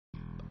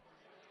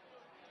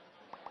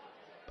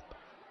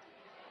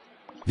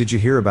Did you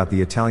hear about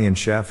the Italian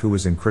chef who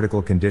was in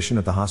critical condition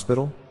at the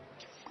hospital?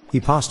 He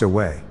passed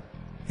away.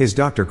 His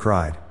doctor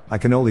cried, "I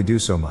can only do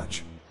so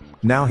much."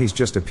 Now he's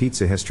just a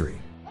pizza history.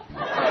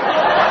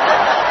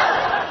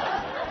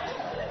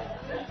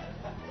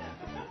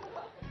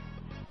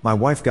 My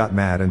wife got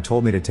mad and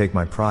told me to take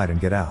my pride and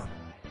get out.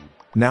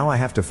 Now I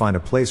have to find a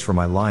place for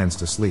my lions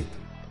to sleep.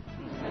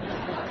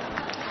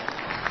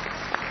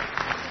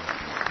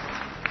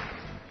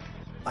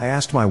 I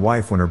asked my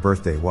wife when her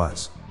birthday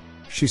was.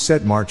 She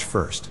said March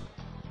 1st.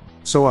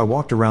 So I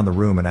walked around the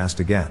room and asked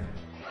again.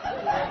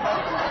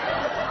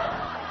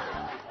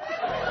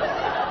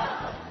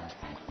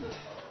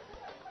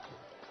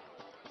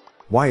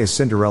 Why is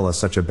Cinderella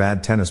such a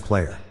bad tennis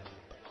player?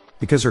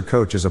 Because her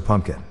coach is a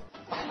pumpkin.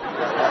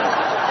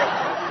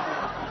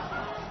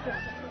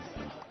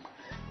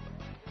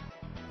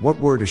 What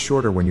word is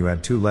shorter when you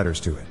add 2 letters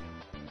to it?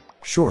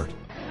 Short.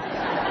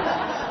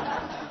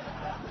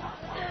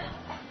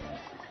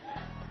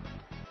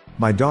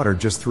 My daughter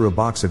just threw a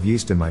box of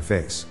yeast in my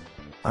face.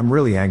 I'm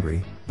really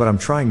angry, but I'm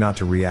trying not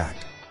to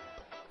react.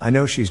 I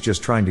know she's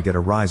just trying to get a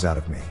rise out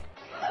of me.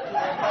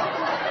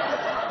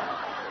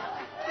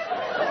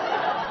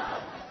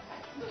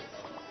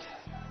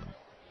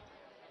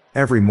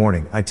 Every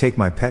morning I take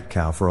my pet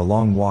cow for a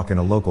long walk in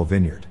a local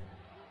vineyard.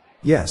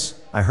 Yes,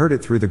 I heard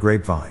it through the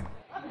grapevine.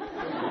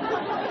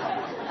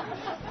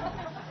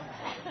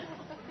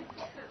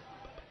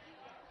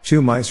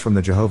 Two mice from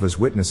the Jehovah's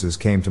Witnesses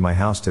came to my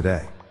house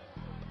today.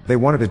 They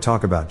wanted to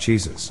talk about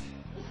cheeses.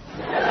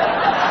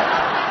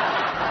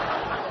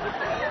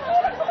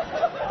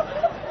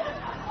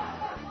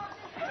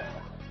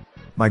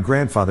 My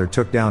grandfather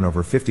took down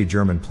over 50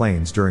 German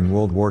planes during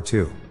World War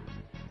II.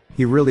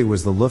 He really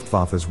was the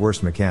Luftwaffe's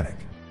worst mechanic.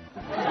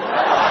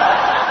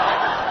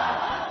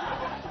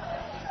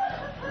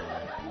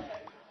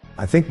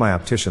 I think my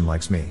optician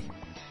likes me.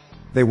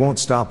 They won't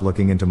stop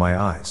looking into my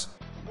eyes.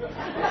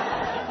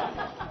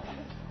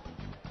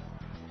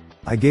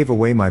 I gave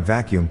away my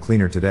vacuum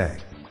cleaner today.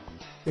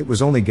 It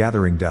was only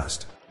gathering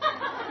dust.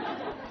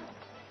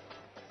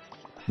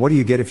 What do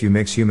you get if you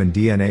mix human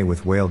DNA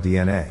with whale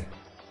DNA?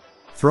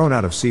 Thrown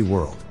out of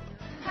SeaWorld.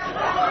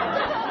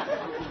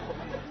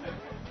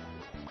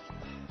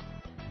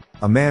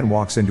 A man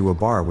walks into a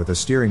bar with a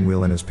steering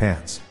wheel in his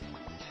pants.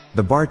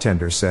 The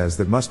bartender says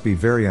that must be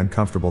very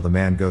uncomfortable. The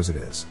man goes, "It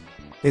is.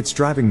 It's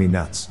driving me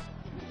nuts."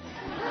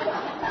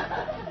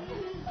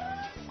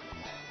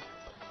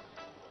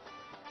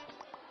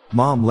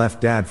 Mom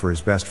left Dad for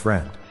his best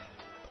friend.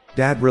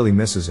 Dad really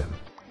misses him.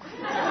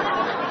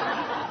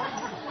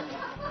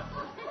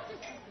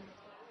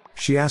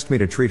 She asked me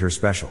to treat her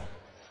special.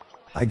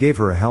 I gave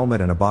her a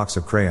helmet and a box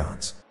of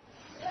crayons.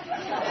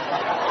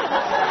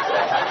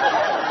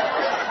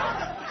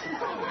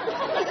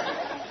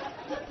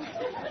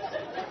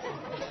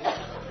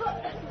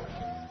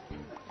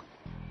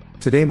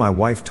 Today my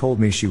wife told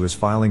me she was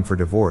filing for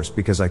divorce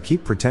because I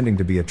keep pretending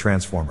to be a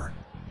transformer.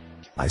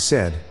 I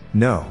said,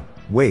 "No,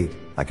 wait,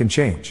 I can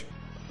change."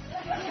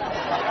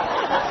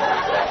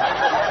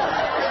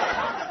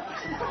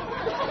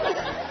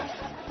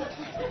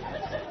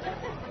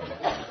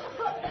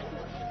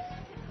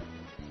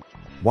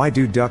 Why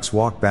do ducks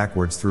walk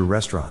backwards through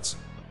restaurants?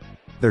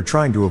 They're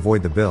trying to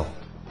avoid the bill.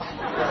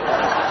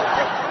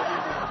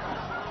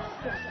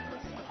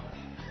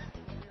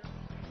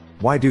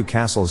 Why do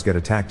castles get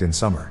attacked in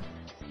summer?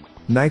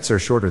 Nights are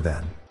shorter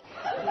then.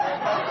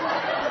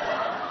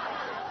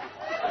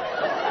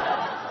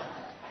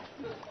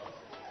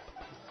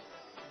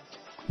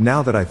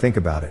 Now that I think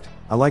about it,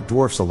 I like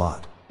dwarfs a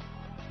lot.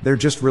 They're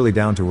just really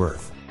down to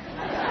earth.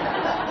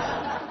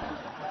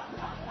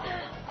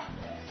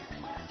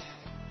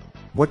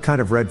 What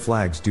kind of red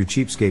flags do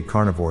cheapskate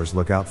carnivores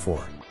look out for?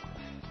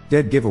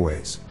 Dead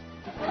giveaways.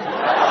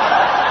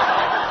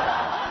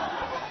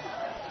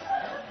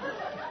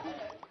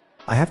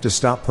 I have to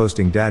stop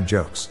posting dad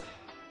jokes.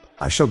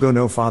 I shall go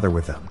no farther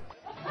with them.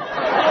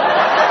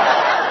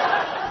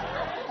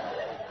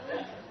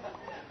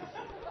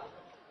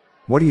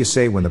 What do you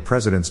say when the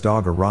president's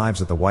dog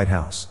arrives at the White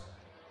House?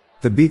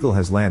 The beagle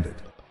has landed.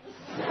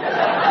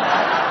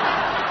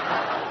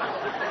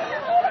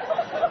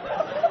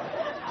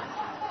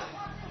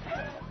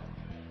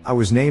 I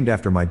was named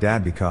after my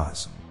dad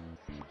because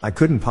I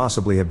couldn't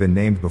possibly have been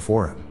named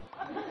before him.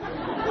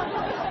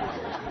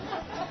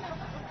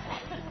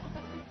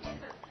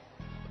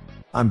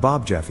 I'm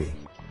Bob Jeffy.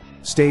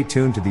 Stay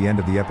tuned to the end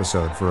of the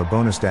episode for a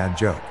bonus dad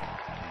joke.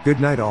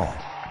 Good night all.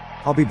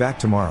 I'll be back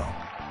tomorrow.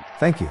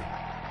 Thank you.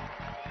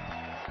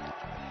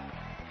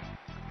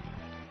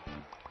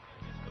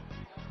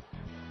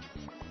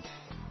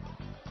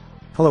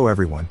 Hello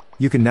everyone,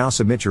 you can now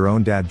submit your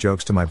own dad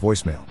jokes to my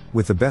voicemail,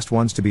 with the best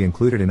ones to be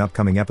included in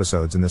upcoming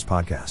episodes in this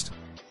podcast.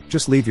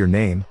 Just leave your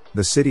name,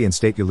 the city and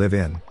state you live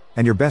in,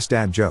 and your best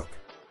dad joke.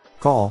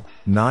 Call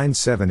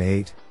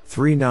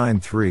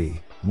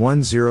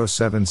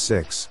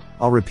 978-393-1076.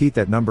 I'll repeat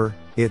that number,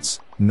 it's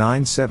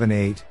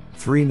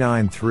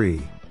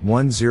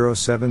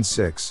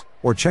 978-393-1076,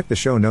 or check the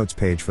show notes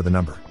page for the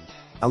number.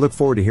 I look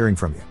forward to hearing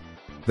from you.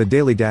 The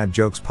Daily Dad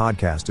Jokes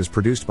podcast is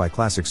produced by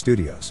Classic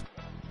Studios.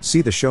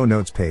 See the show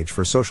notes page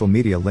for social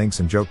media links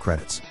and joke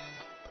credits.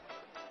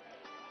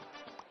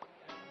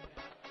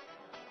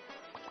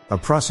 A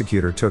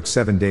prosecutor took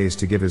 7 days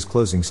to give his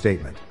closing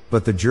statement,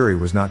 but the jury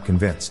was not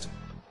convinced.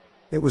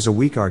 It was a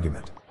weak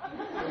argument.